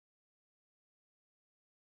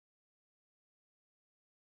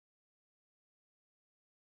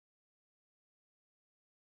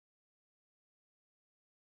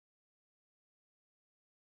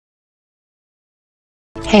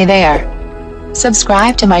Hey there.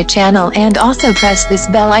 Subscribe to my channel and also press this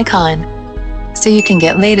bell icon so you can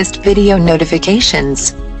get latest video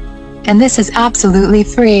notifications. And this is absolutely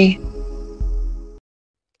free.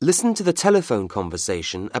 Listen to the telephone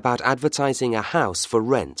conversation about advertising a house for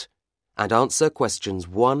rent and answer questions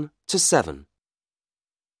 1 to 7.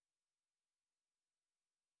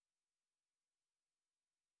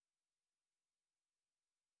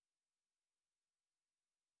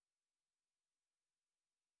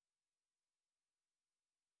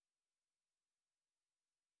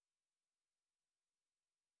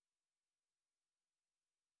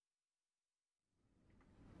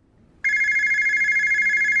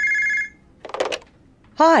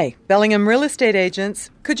 Hi, Bellingham Real Estate Agents.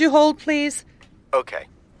 Could you hold, please? Okay.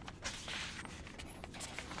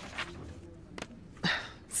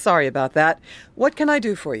 Sorry about that. What can I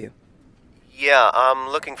do for you? Yeah, I'm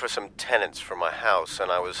looking for some tenants for my house,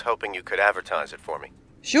 and I was hoping you could advertise it for me.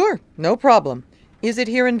 Sure, no problem. Is it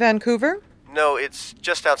here in Vancouver? No, it's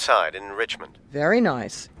just outside in Richmond. Very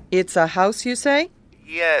nice. It's a house, you say?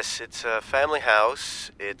 Yes, it's a family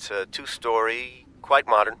house. It's a 2-story, quite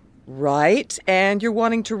modern. Right, and you're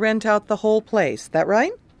wanting to rent out the whole place, that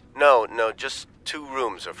right? No, just 2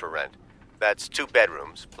 rooms are for rent. That's 2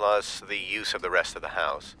 bedrooms, plus the use of the rest of the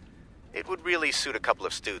house. It would really suit a couple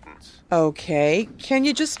of students. Okay. Can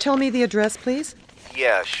you just tell me the address, please?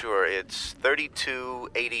 Yeah, sure. It's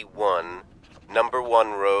 3281 Number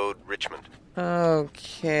 1 Road, Richmond.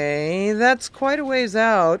 Okay, that's quite a ways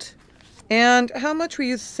out. And how much were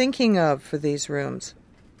you thinking of for these rooms?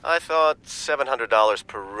 I thought $700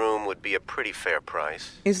 per room would be a pretty fair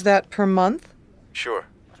price. Is that per month? Sure.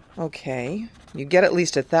 Okay. You'd get at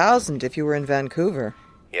least $1,000 if you were in Vancouver.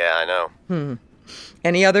 Yeah, I know.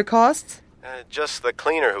 Any other costs? Just the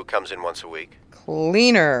cleaner who comes in once a week.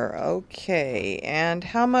 Cleaner. Okay. And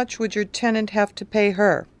how much would your tenant have to pay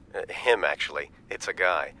her? Him, actually. It's a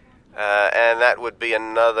guy. And that would be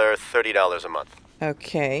another $30 a month.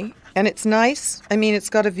 Okay. And it's nice? I mean, it's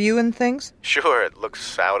got a view and things? Sure, it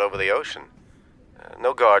looks out over the ocean.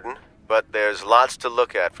 No garden, but there's lots to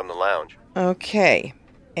look at from the lounge. Okay.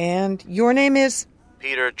 And your name is?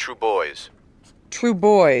 Peter Trubois.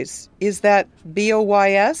 Trubois. Is that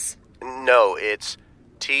B-O-Y-S? No, it's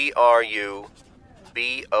Truboise.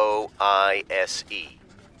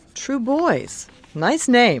 Trubois. Nice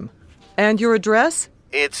name. And your address?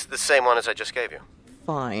 It's the same one as I just gave you.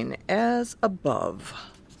 Fine. As above.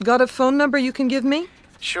 Got a phone number you can give me?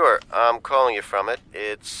 Sure, I'm calling you from it.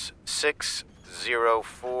 It's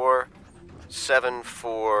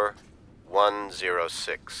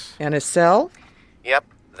 604-74106. And a cell? Yep,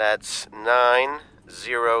 that's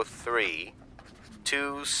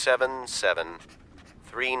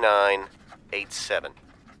 903-277-3987.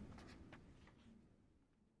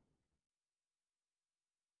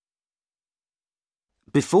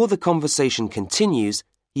 Before the conversation continues,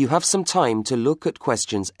 you have some time to look at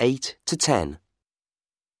questions 8 to 10.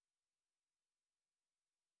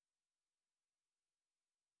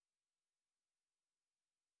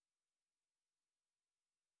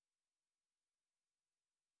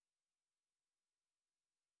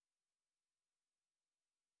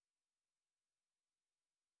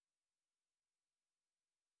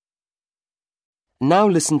 Now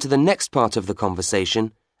listen to the next part of the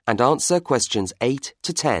conversation and answer questions 8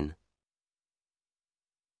 to 10.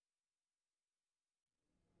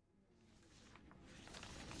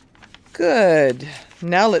 Good.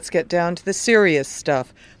 Now let's get down to the serious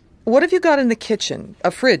stuff. What have you got in the kitchen?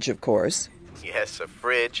 A fridge, of course. Yes, a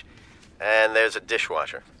fridge, and there's a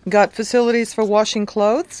dishwasher. Got facilities for washing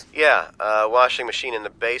clothes? Yeah, a washing machine in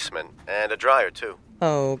the basement, and a dryer, too.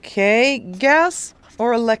 Okay. Gas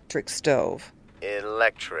or electric stove?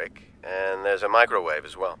 Electric, and there's a microwave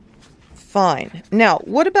as well. Fine. Now,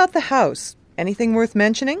 what about the house? Anything worth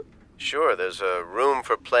mentioning? Sure, there's a room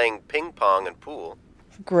for playing ping pong and pool.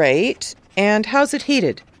 Great. And how's it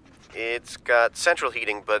heated? It's got central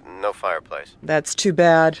heating, but no fireplace. That's too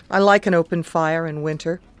bad. I like an open fire in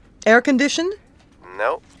winter. Air conditioned?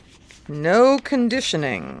 No. No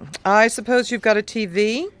conditioning. I suppose you've got a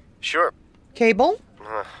TV? Sure. Cable?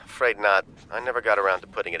 Afraid not. I never got around to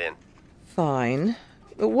putting it in. Fine.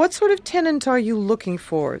 What sort of tenant are you looking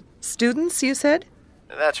for? Students, you said?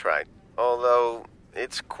 That's right. Although,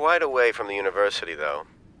 it's quite away from the university, though.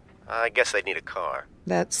 I guess they'd need a car.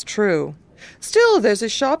 That's true. Still, there's a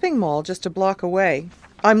shopping mall just a block away.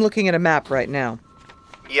 I'm looking at a map right now.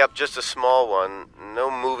 Yep, just a small one. No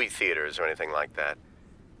movie theaters or anything like that.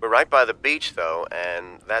 We're right by the beach, though,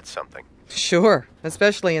 and that's something. Sure,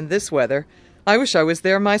 especially in this weather. I wish I was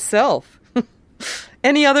there myself.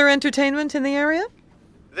 Any other entertainment in the area?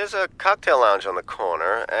 There's a cocktail lounge on the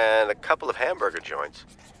corner and a couple of hamburger joints.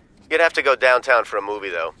 You'd have to go downtown for a movie,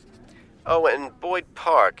 though. Oh, and Boyd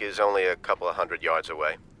Park is only a couple of 100 yards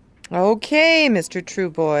away. Okay, Mr.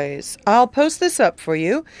 Trueboys. I'll post this up for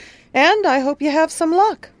you, and I hope you have some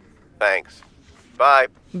luck. Thanks. Bye.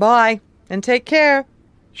 Bye, and take care.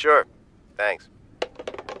 Sure. Thanks.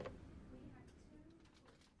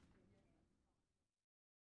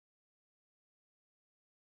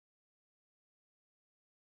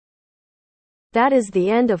 That is the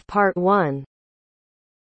end of part 1.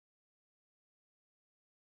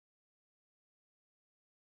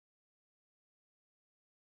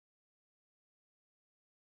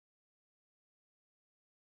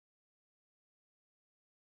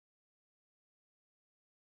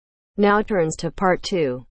 Now turns to part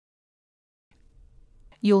 2.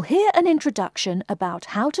 You'll hear an introduction about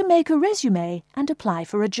how to make a resume and apply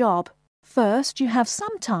for a job. First, you have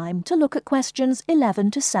some time to look at questions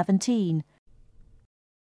 11 to 17.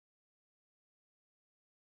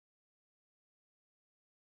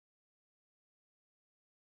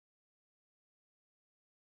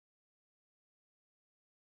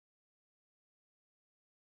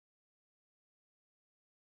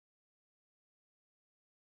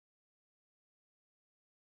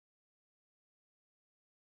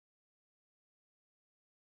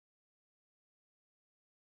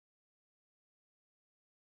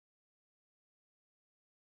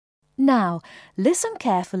 Now, listen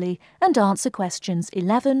carefully and answer questions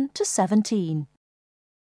 11 to 17.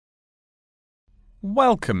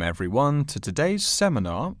 Welcome everyone to today's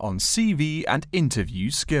seminar on CV and interview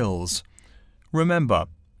skills. Remember,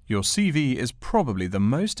 your CV is probably the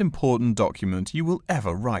most important document you will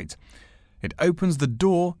ever write. It opens the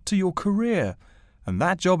door to your career, and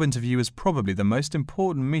that job interview is probably the most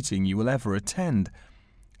important meeting you will ever attend.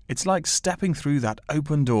 It's like stepping through that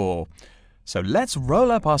open door. So let's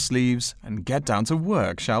roll up our sleeves and get down to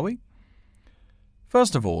work, shall we?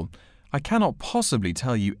 First of all, I cannot possibly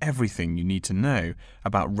tell you everything you need to know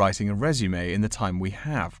about writing a resume in the time we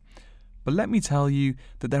have. But let me tell you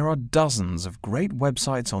that there are dozens of great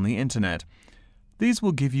websites on the internet. These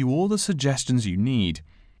will give you all the suggestions you need.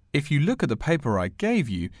 If you look at the paper I gave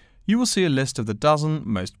you, you will see a list of the dozen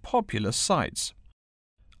most popular sites.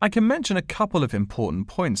 I can mention a couple of important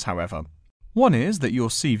points, however. One is that your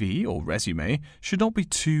CV or resume should not be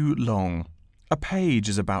too long. A page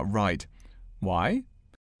is about right. Why?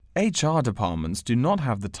 HR departments do not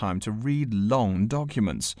have the time to read long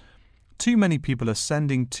documents. Too many people are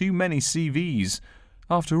sending too many CVs.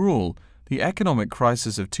 After all, the economic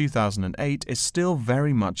crisis of 2008 is still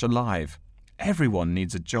very much alive. Everyone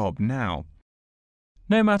needs a job now.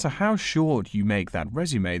 No matter how short you make that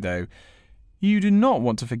resume, though, you do not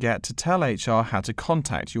want to forget to tell HR how to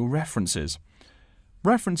contact your references.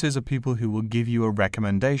 References are people who will give you a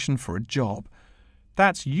recommendation for a job.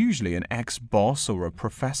 That's usually an ex-boss or a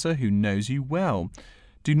professor who knows you well.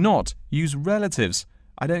 Do not use relatives.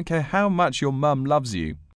 I don't care how much your mum loves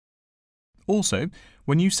you. Also,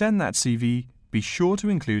 when you send that CV, be sure to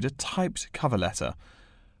include a typed cover letter.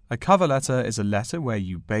 A cover letter is a letter where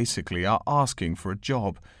you basically are asking for a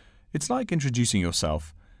job. It's like introducing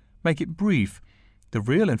yourself. Make it brief. The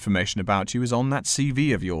real information about you is on that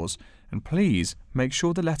CV of yours, and please make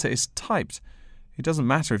sure the letter is typed. It doesn't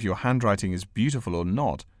matter if your handwriting is beautiful or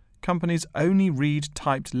not. Companies only read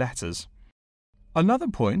typed letters. Another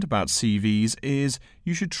point about CVs is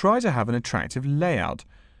you should try to have an attractive layout.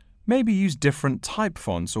 Maybe use different type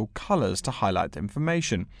fonts or colors to highlight the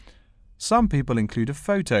information. Some people include a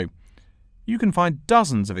photo. You can find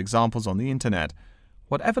dozens of examples on the internet.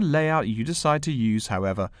 Whatever layout you decide to use,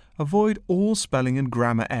 however, avoid all spelling and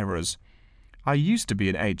grammar errors. I used to be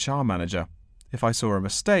an HR manager. If I saw a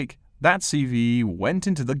mistake, that CV went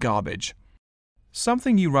into the garbage.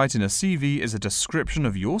 Something you write in a CV is a description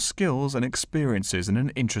of your skills and experiences in an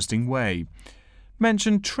interesting way.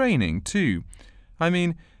 Mention training too. I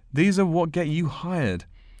mean, these are what get you hired.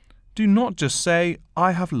 Do not just say,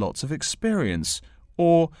 I have lots of experience,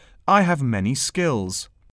 or I have many skills.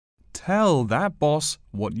 Tell that boss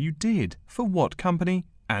what you did, for what company,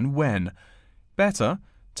 and when. Better,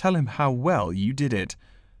 tell him how well you did it.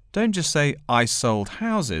 Don't just say, I sold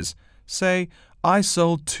houses. Say, I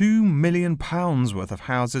sold £2 million worth of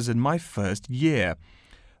houses in my first year.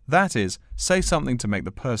 That is, say something to make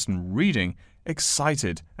the person reading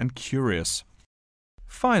excited and curious.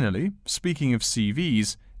 Finally, speaking of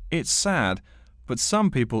CVs, it's sad, but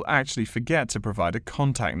some people actually forget to provide a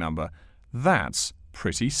contact number. That's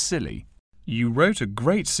pretty silly. You wrote a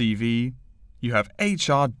great CV, you have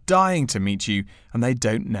HR dying to meet you, and they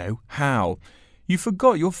don't know how. You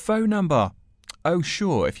forgot your phone number. Oh,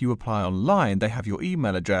 sure, if you apply online, they have your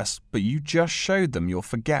email address, but you just showed them you're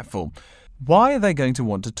forgetful. Why are they going to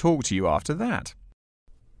want to talk to you after that?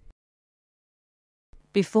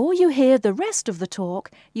 Before you hear the rest of the talk,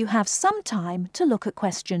 you have some time to look at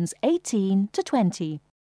questions 18 to 20.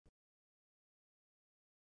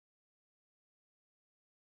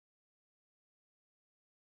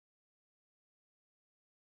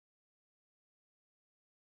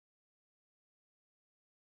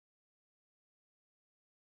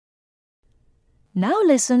 Now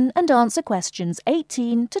listen and answer questions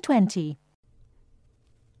 18 to 20.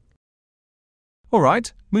 All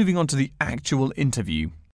right, moving on to the actual interview.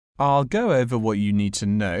 I'll go over what you need to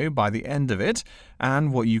know by the end of it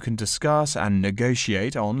and what you can discuss and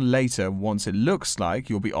negotiate on later once it looks like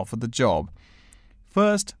you'll be offered the job.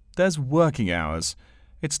 First, there's working hours.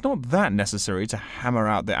 It's not that necessary to hammer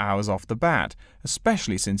out the hours off the bat,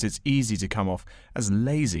 especially since it's easy to come off as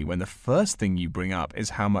lazy when the first thing you bring up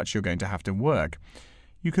is how much you're going to have to work.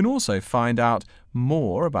 You can also find out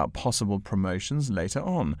more about possible promotions later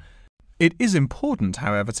on. It is important,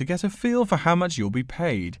 however, to get a feel for how much you'll be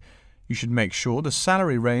paid. You should make sure the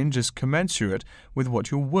salary range is commensurate with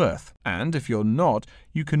what you're worth, and if you're not,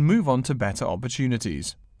 you can move on to better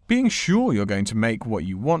opportunities. Being sure you're going to make what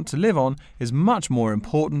you want to live on is much more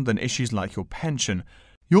important than issues like your pension.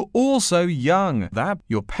 You're all so young that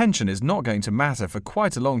your pension is not going to matter for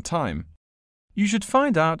quite a long time. You should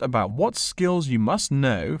find out about what skills you must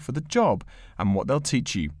know for the job and what they'll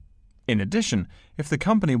teach you. In addition, if the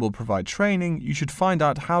company will provide training, you should find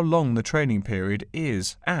out how long the training period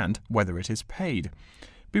is and whether it is paid.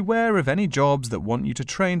 Beware of any jobs that want you to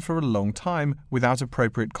train for a long time without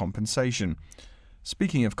appropriate compensation.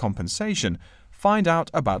 Speaking of compensation, find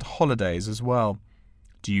out about holidays as well.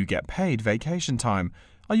 Do you get paid vacation time?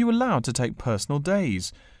 Are you allowed to take personal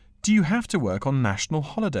days? Do you have to work on national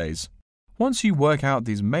holidays? Once you work out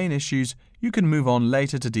these main issues, you can move on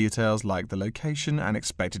later to details like the location and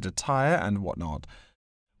expected attire and whatnot.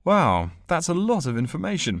 Wow, that's a lot of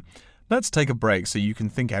information. Let's take a break so you can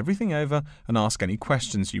think everything over and ask any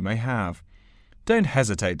questions you may have. Don't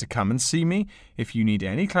hesitate to come and see me if you need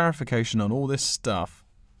any clarification on all this stuff.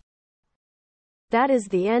 That is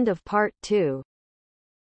the end of part 2.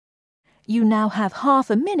 You now have half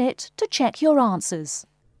a minute to check your answers.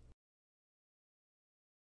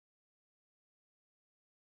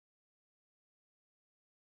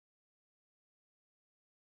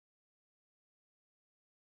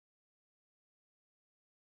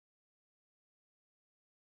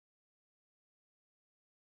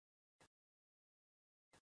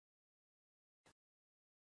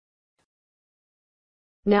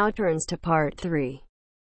 Now turns to part 3.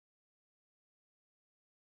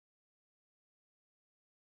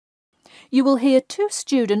 You will hear two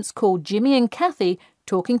students called Jimmy and Kathy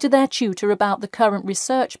talking to their tutor about the current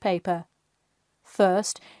research paper.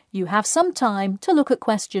 First, you have some time to look at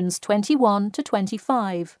questions 21 to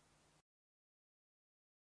 25.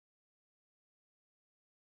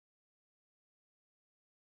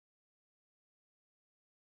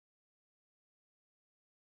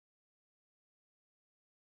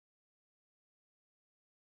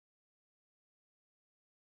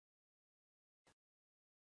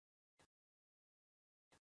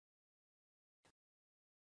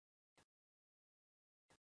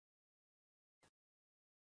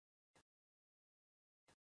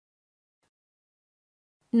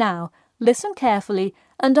 Now, listen carefully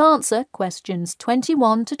and answer questions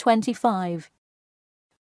 21 to 25.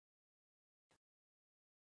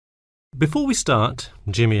 Before we start,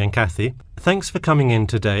 Jimmy and Kathy, thanks for coming in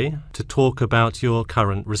today to talk about your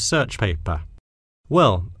current research paper.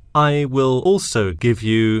 Well, I will also give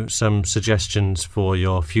you some suggestions for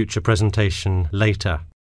your future presentation later.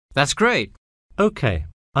 That's great. Okay,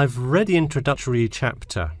 I've read the introductory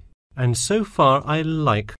chapter, and so far I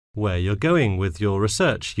like where you're going with your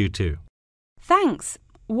research, you two. Thanks.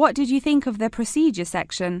 What did you think of the procedure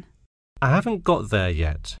section? I haven't got there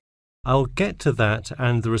yet. I'll get to that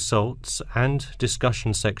and the results and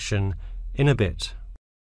discussion section in a bit.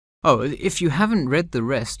 Oh, if you haven't read the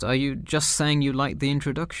rest, are you just saying you like the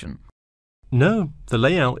introduction? No, the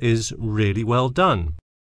layout is really well done.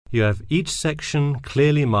 You have each section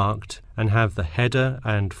clearly marked and have the header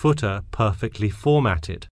and footer perfectly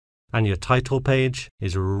formatted. And your title page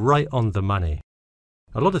is right on the money.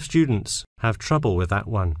 A lot of students have trouble with that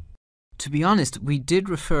one. To be honest, we did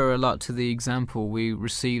refer a lot to the example we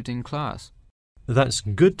received in class. That's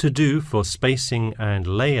good to do for spacing and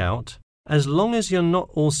layout, as long as you're not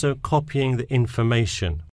also copying the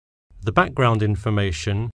information. The background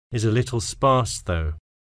information is a little sparse though.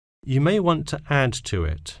 You may want to add to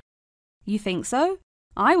it. You think so?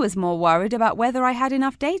 I was more worried about whether I had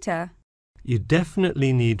enough data. You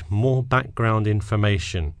definitely need more background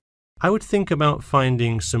information. I would think about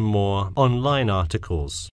finding some more online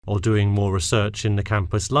articles or doing more research in the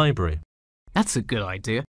campus library. That's a good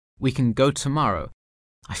idea. We can go tomorrow.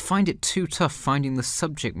 I find it too tough finding the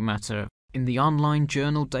subject matter in the online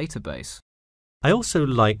journal database. I also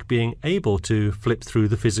like being able to flip through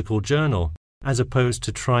the physical journal, as opposed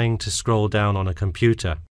to trying to scroll down on a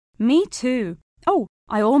computer. Me too. Oh,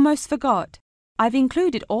 I almost forgot. I've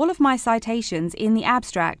included all of my citations in the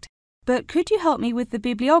abstract, but could you help me with the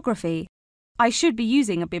bibliography? I should be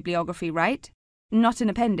using a bibliography, right? Not an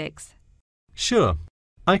appendix. Sure,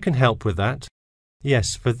 I can help with that.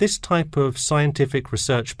 Yes, for this type of scientific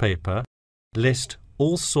research paper, list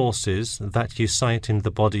all sources that you cite in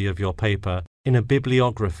the body of your paper in a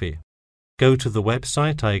bibliography. Go to the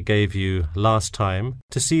website I gave you last time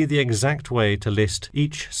to see the exact way to list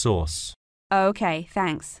each source. Okay,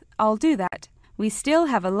 thanks. I'll do that. We still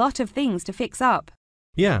have a lot of things to fix up.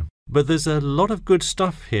 Yeah, but there's a lot of good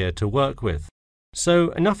stuff here to work with. So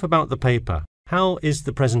enough about the paper. How is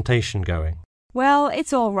the presentation going? Well,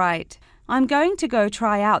 it's all right. I'm going to go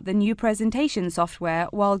try out the new presentation software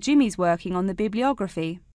while Jimmy's working on the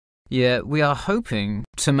bibliography. Yeah, we are hoping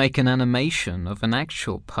to make an animation of an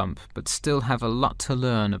actual pump, but still have a lot to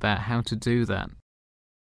learn about how to do that.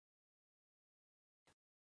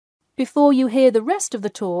 Before you hear the rest of the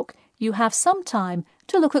talk, you have some time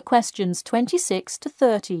to look at questions 26 to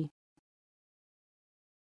 30.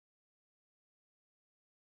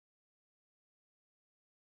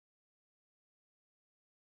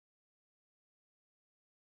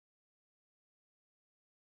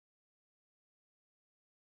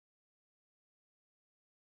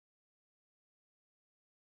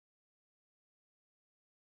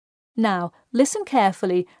 Now, listen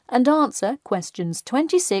carefully and answer questions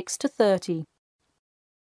 26 to 30.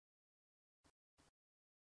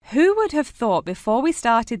 Who would have thought before we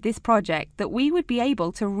started this project that we would be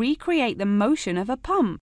able to recreate the motion of a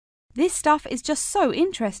pump? This stuff is just so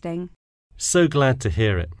interesting. So glad to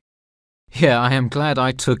hear it. Yeah, I am glad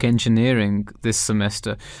I took engineering this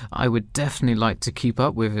semester. I would definitely like to keep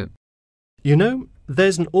up with it. You know,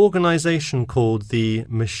 there's an organization called the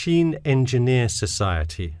Machine Engineer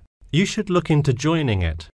Society. You should look into joining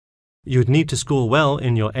it. You'd need to score well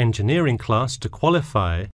in your engineering class to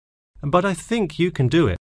qualify, but I think you can do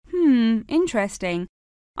it. Interesting.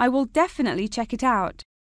 I will definitely check it out.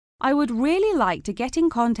 I would really like to get in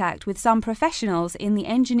contact with some professionals in the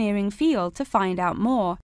engineering field to find out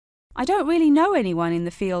more. I don't really know anyone in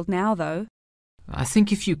the field now, though. I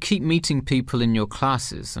think if you keep meeting people in your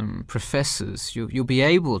classes and professors, you'll be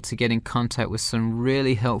able to get in contact with some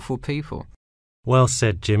really helpful people. Well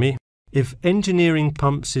said, Jimmy. If engineering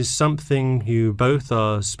pumps is something you both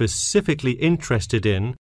are specifically interested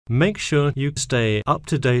in, make sure you stay up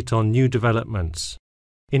to date on new developments.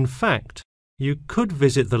 In fact, you could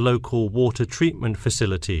visit the local water treatment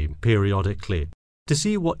facility periodically to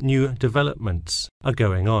see what new developments are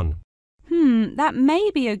going on. That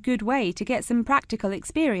may be a good way to get some practical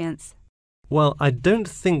experience. Well, I don't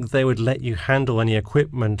think they would let you handle any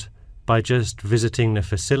equipment by just visiting the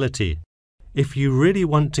facility. If you really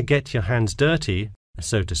want to get your hands dirty,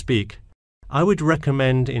 so to speak, I would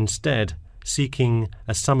recommend instead seeking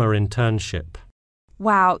a summer internship.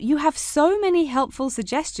 Wow, you have so many helpful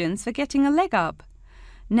suggestions for getting a leg up.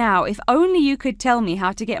 Now, if only you could tell me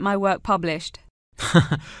how to get my work published.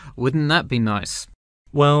 Wouldn't that be nice?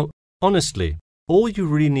 Well, honestly, all you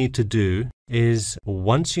really need to do is,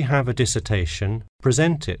 once you have a dissertation,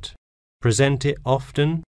 present it. Present it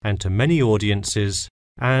often and to many audiences,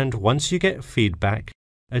 and once you get feedback,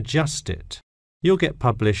 adjust it. You'll get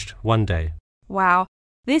published one day. Wow,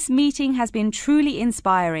 this meeting has been truly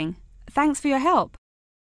inspiring. Thanks for your help.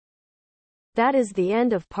 That is the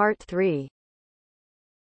end of part 3.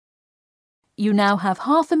 You now have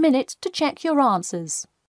half a minute to check your answers.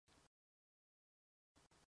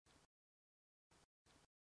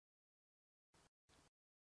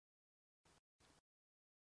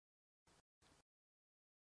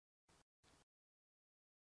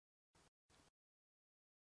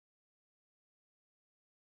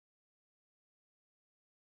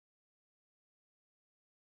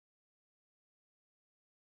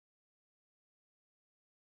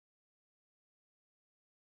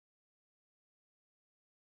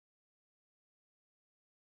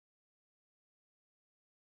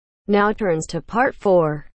 Now turns to part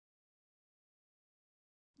 4.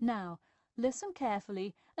 Now, listen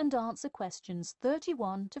carefully and answer questions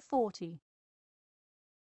 31 to 40.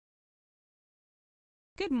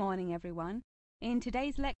 Good morning, everyone. In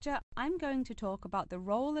today's lecture, I'm going to talk about the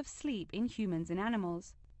role of sleep in humans and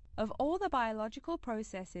animals. Of all the biological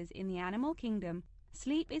processes in the animal kingdom,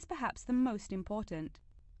 sleep is perhaps the most important.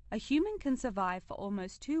 A human can survive for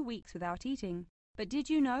almost 2 weeks without eating, but did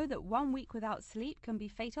you know that 1 week without sleep can be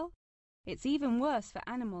fatal? It's even worse for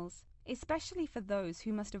animals, especially for those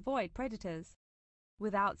who must avoid predators.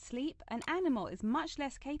 Without sleep, an animal is much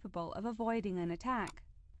less capable of avoiding an attack.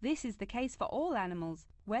 This is the case for all animals,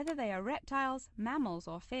 whether they are reptiles, mammals,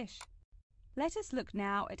 or fish. Let us look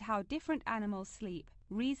now at how different animals sleep,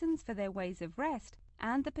 reasons for their ways of rest,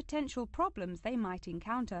 and the potential problems they might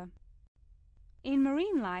encounter. In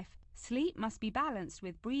marine life, sleep must be balanced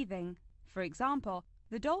with breathing. For example,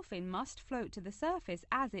 the dolphin must float to the surface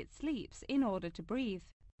as it sleeps in order to breathe.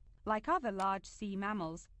 Like other large sea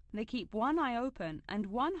mammals, they keep one eye open and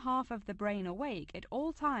one half of the brain awake at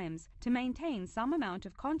all times to maintain some amount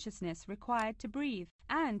of consciousness required to breathe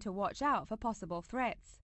and to watch out for possible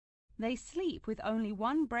threats. They sleep with only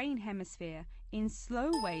one brain hemisphere in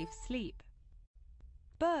slow wave sleep.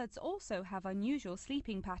 Birds also have unusual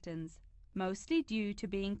sleeping patterns, mostly due to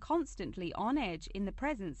being constantly on edge in the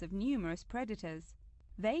presence of numerous predators.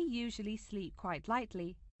 They usually sleep quite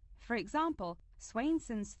lightly. For example,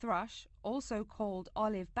 Swainson's thrush, also called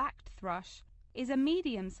olive-backed thrush, is a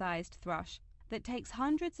medium-sized thrush that takes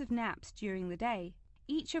hundreds of naps during the day,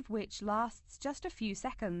 each of which lasts just a few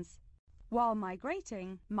seconds. While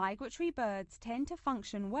migrating, migratory birds tend to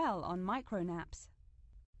function well on micronaps.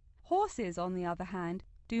 Horses, on the other hand,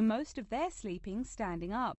 do most of their sleeping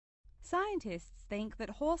standing up. Scientists think that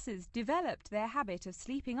horses developed their habit of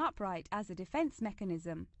sleeping upright as a defense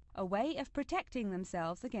mechanism, a way of protecting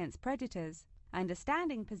themselves against predators, and a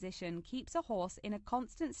standing position keeps a horse in a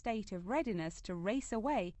constant state of readiness to race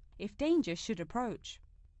away if danger should approach.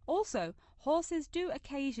 Also, horses do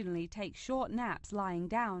occasionally take short naps lying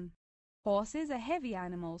down. Horses are heavy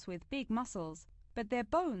animals with big muscles, but their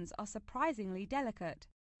bones are surprisingly delicate,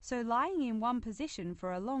 so lying in one position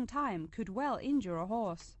for a long time could well injure a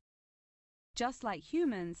horse. Just like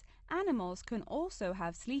humans, animals can also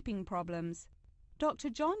have sleeping problems.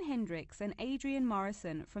 Dr. John Hendricks and Adrian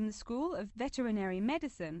Morrison from the School of Veterinary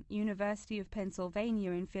Medicine, University of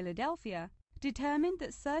Pennsylvania in Philadelphia, determined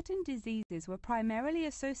that certain diseases were primarily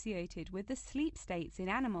associated with the sleep states in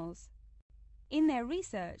animals. In their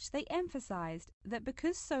research, they emphasized that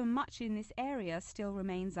because so much in this area still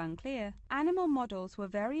remains unclear, animal models were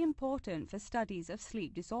very important for studies of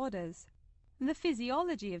sleep disorders. The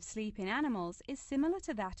physiology of sleep in animals is similar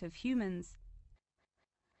to that of humans.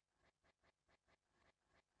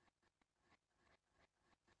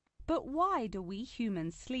 But why do we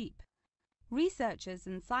humans sleep? Researchers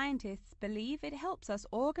and scientists believe it helps us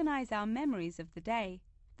organize our memories of the day,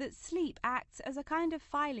 that sleep acts as a kind of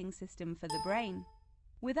filing system for the brain.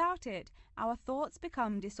 Without it, our thoughts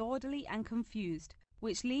become disorderly and confused,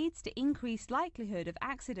 which leads to increased likelihood of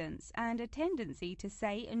accidents and a tendency to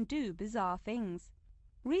say and do bizarre things.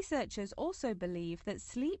 Researchers also believe that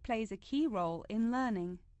sleep plays a key role in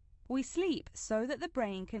learning. We sleep so that the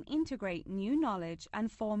brain can integrate new knowledge and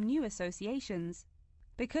form new associations.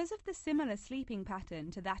 Because of the similar sleeping pattern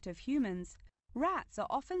to that of humans, rats are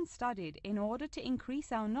often studied in order to increase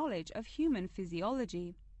our knowledge of human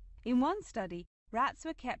physiology. In one study, rats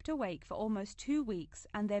were kept awake for almost 2 weeks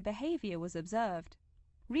and their behavior was observed.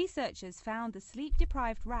 Researchers found the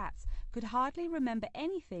sleep-deprived rats could hardly remember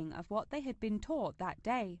anything of what they had been taught that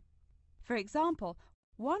day. For example,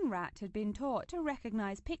 one rat had been taught to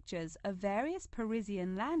recognize pictures of various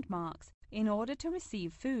Parisian landmarks in order to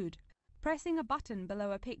receive food. Pressing a button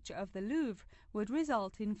below a picture of the Louvre would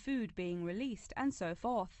result in food being released, and so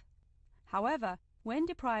forth. However, when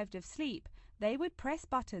deprived of sleep, they would press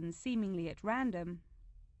buttons seemingly at random.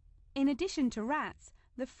 In addition to rats,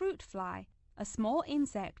 the fruit fly, a small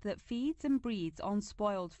insect that feeds and breeds on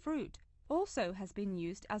spoiled fruit, also has been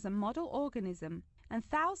used as a model organism, and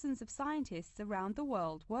thousands of scientists around the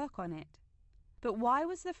world work on it. But why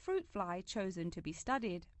was the fruit fly chosen to be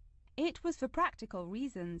studied? It was for practical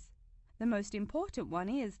reasons. The most important one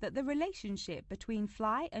is that the relationship between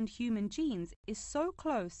fly and human genes is so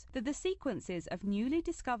close that the sequences of newly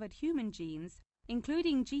discovered human genes,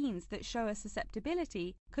 including genes that show a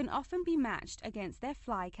susceptibility, can often be matched against their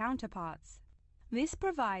fly counterparts. This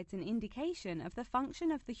provides an indication of the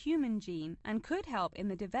function of the human gene and could help in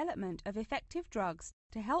the development of effective drugs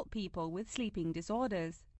to help people with sleeping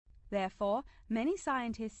disorders. Therefore, many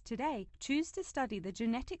scientists today choose to study the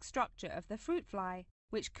genetic structure of the fruit fly,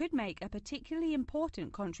 which could make a particularly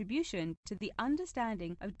important contribution to the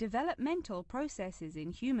understanding of developmental processes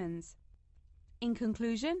in humans. In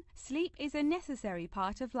conclusion, sleep is a necessary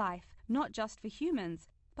part of life, not just for humans,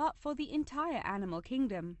 but for the entire animal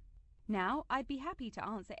kingdom. Now, I'd be happy to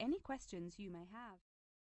answer any questions you may have.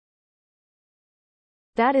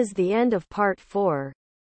 That is the end of part 4.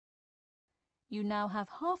 You now have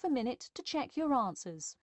half a minute to check your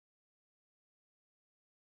answers.